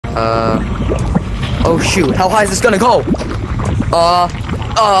Oh shoot, how high is this gonna go?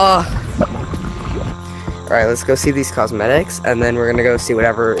 Alright, let's go see these cosmetics, and then we're gonna go see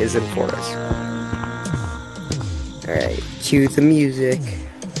whatever is in forest. Alright, cue the music.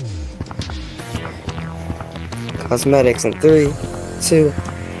 Cosmetics in 3, 2,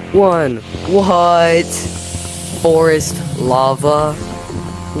 1. What? Forest lava?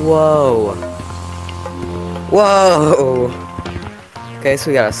 Whoa. Whoa. Okay,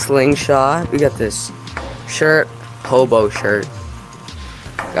 so we got a slingshot. We got this shirt, hobo shirt.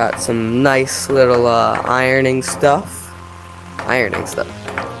 Got some nice little ironing stuff.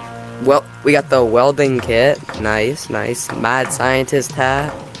 Well, we got the welding kit. Nice. Mad scientist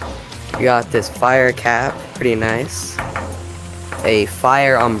hat. We got this fire cap. Pretty nice. A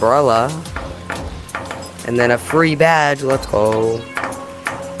fire umbrella. And then a free badge. Let's go.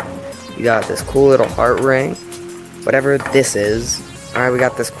 We got this cool little heart ring. Whatever this is. Alright, we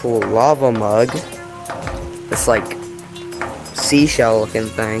got this cool lava mug. This, like, seashell looking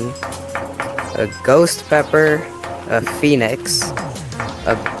thing. A ghost pepper. A phoenix.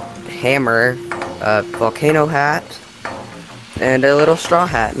 A hammer. A volcano hat. And a little straw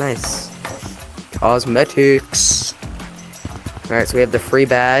hat. Nice. Cosmetics. Alright, so we have the free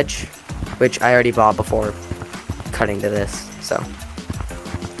badge, which I already bought before cutting to this, so.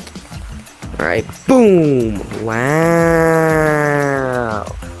 Alright, boom! Wow!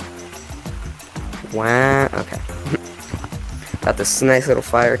 Wow, okay. Got this nice little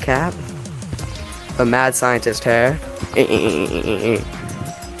fire cap. A mad scientist hair. And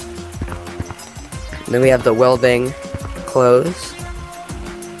then we have the welding clothes.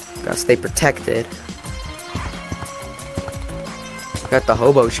 Gotta stay protected. Got the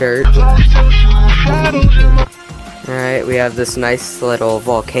hobo shirt. Alright, we have this nice little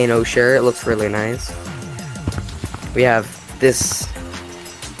volcano shirt. It looks really nice. We have this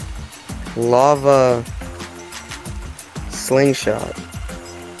lava slingshot.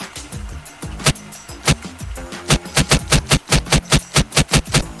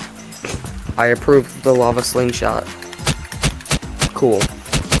 I approve of the lava slingshot. Cool.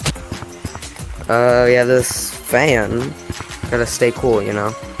 We have this fan. Gotta stay cool, you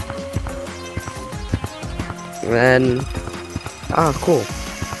know. And then, cool.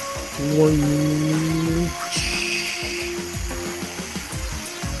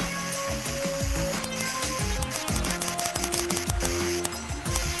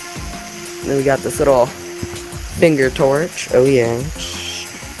 Then we got this little finger torch. Oh yeah.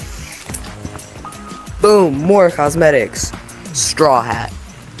 Boom, more cosmetics. Straw hat.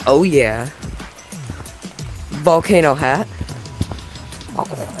 Oh yeah. Volcano hat.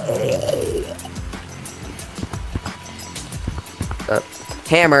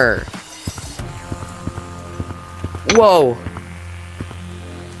 Hammer. Whoa.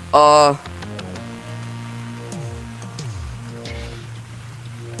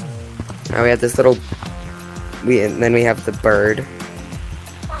 Now we have this little. And then we have the bird.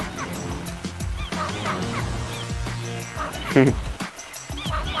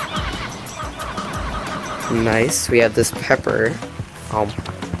 Nice. We have this pepper.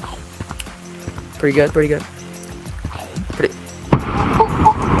 Pretty good.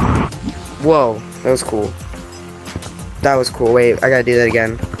 Whoa, that was cool. That was cool. Wait, I gotta do that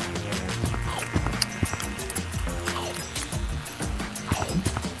again.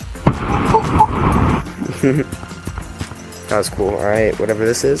 That was cool. Alright, whatever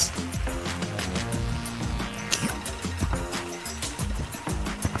this is.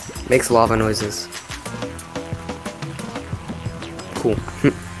 Makes lava noises. Cool.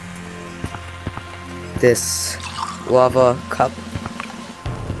 This lava cup.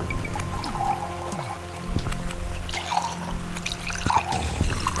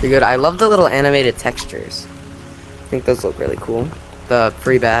 Pretty good. I love the little animated textures. I think those look really cool. The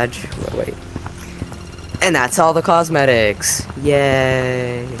free badge. Oh, wait. And that's all the cosmetics.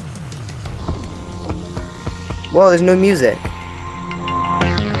 Yay. Whoa, there's no music.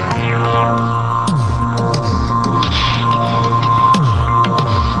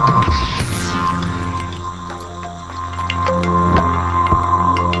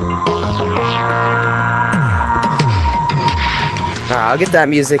 I'll get that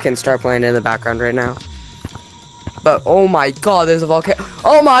music and start playing in the background right now. But oh my god, there's a volcano.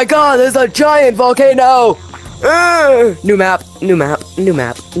 Oh my god, there's a giant volcano! New map. There's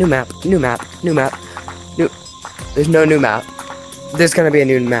no new map. There's gonna be a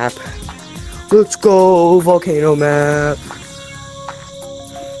new map. Let's go, volcano map.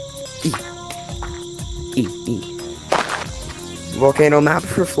 Volcano map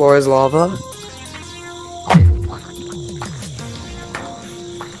for floor is lava.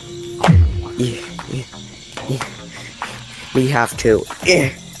 We have to.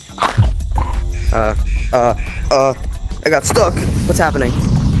 I got stuck. What's happening?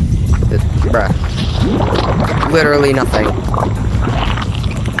 Bruh. Literally nothing.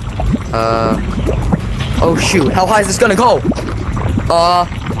 Oh shoot, how high is this gonna go?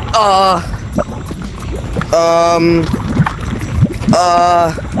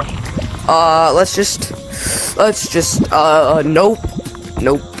 Let's just, nope.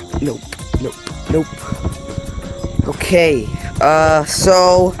 Okay,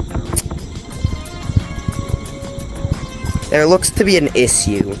 so there looks to be an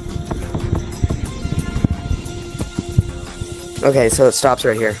issue. Okay, so it stops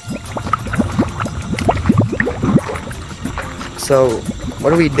right here. So, what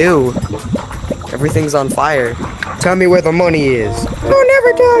do we do? Everything's on fire. Tell me where the money is. I'll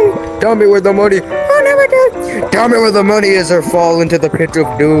never die. Tell me where the money. I'll never die. Tell me where the money is or fall into the pit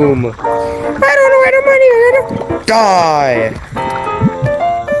of doom. I don't know where the money is. Die.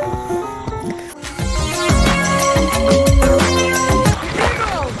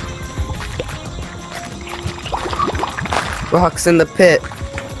 Rocks in the pit.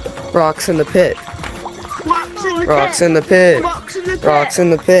 Rocks in the pit. Rocks in the pit. Rocks in the pit. Rocks in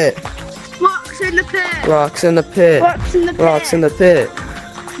the pit. Rocks in the pit. Rocks in the pit. Rocks in the pit.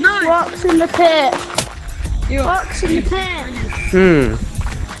 No. Rocks in the pit. Rocks in the pit.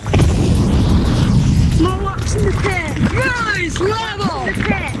 More rocks in the pit. Guys, level.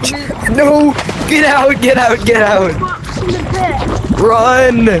 No! Get out! Get out! Get out! Rocks in the pit.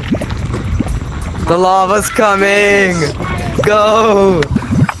 Run! The lava's coming! Go!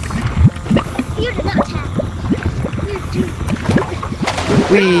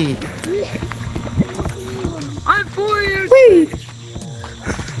 Wee! I'm for you. Wee!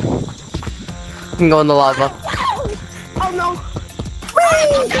 You can go in the lava. Oh no.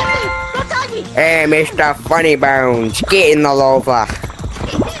 Hey, Mr. Funny Bones, get in the lava.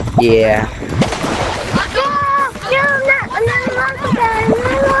 Yeah.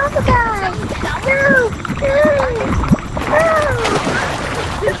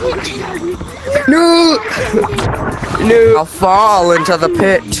 No! No! I'll fall into the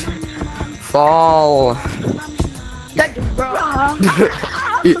pit. Fall. I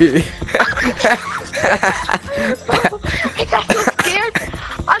got so scared.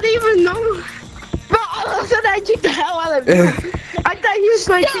 I didn't even know. Bro, all of a sudden I kicked the hell out of you. I thought you was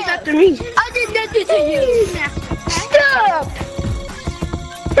like kick after me. I did nothing to you. Stop!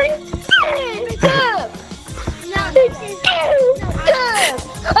 Stop!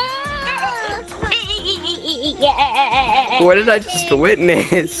 What did I just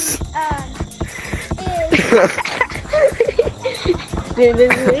witness?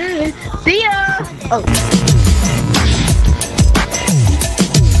 See ya! Oh.